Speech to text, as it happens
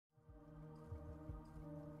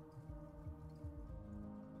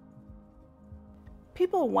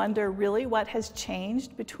People wonder really what has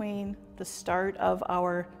changed between the start of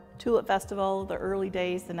our Tulip Festival, the early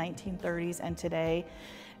days, the 1930s, and today.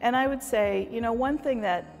 And I would say, you know, one thing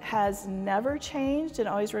that has never changed and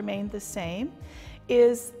always remained the same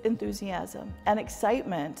is enthusiasm and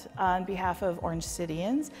excitement on behalf of Orange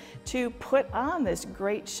Cityans to put on this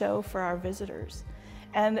great show for our visitors.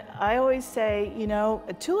 And I always say, you know,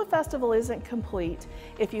 a Tulip Festival isn't complete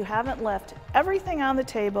if you haven't left everything on the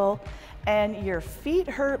table and your feet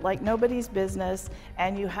hurt like nobody's business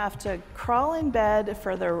and you have to crawl in bed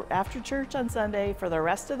after church on Sunday for the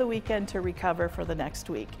rest of the weekend to recover for the next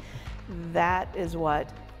week. That is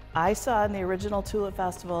what I saw in the original Tulip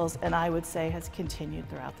Festivals, and I would say has continued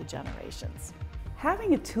throughout the generations.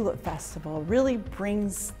 Having a Tulip Festival really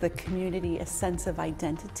brings the community a sense of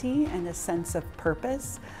identity and a sense of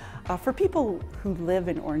purpose. For people who live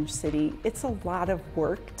in Orange City, it's a lot of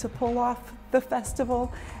work to pull off the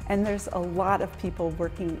festival, and there's a lot of people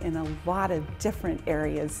working in a lot of different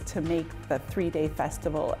areas to make the three-day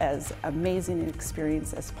festival as amazing an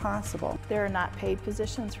experience as possible. There are not paid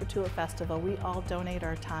positions for Tulip Festival. We all donate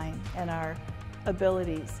our time and our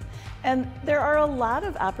abilities. And there are a lot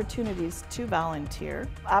of opportunities to volunteer,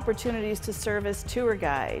 opportunities to serve as tour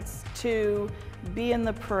guides, to be in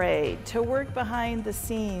the parade, to work behind the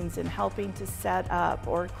scenes and helping to set up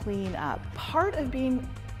or clean up. Part of being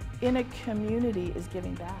in a community is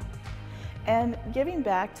giving back. And giving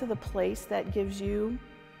back to the place that gives you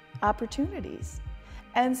opportunities.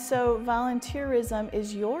 And so volunteerism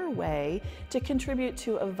is your way to contribute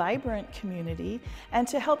to a vibrant community and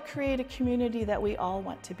to help create a community that we all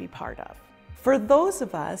want to be part of. For those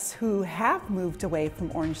of us who have moved away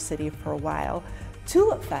from Orange City for a while,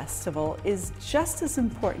 Tulip Festival is just as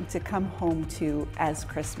important to come home to as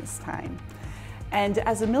Christmas time. And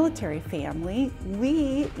as a military family,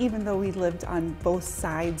 even though we lived on both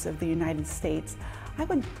sides of the United States, I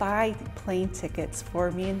would buy plane tickets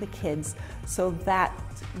for me and the kids so that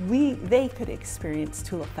they could experience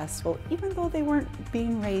Tulip Festival even though they weren't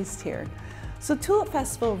being raised here. So Tulip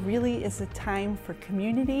Festival really is a time for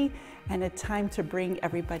community and a time to bring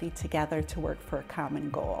everybody together to work for a common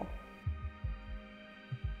goal.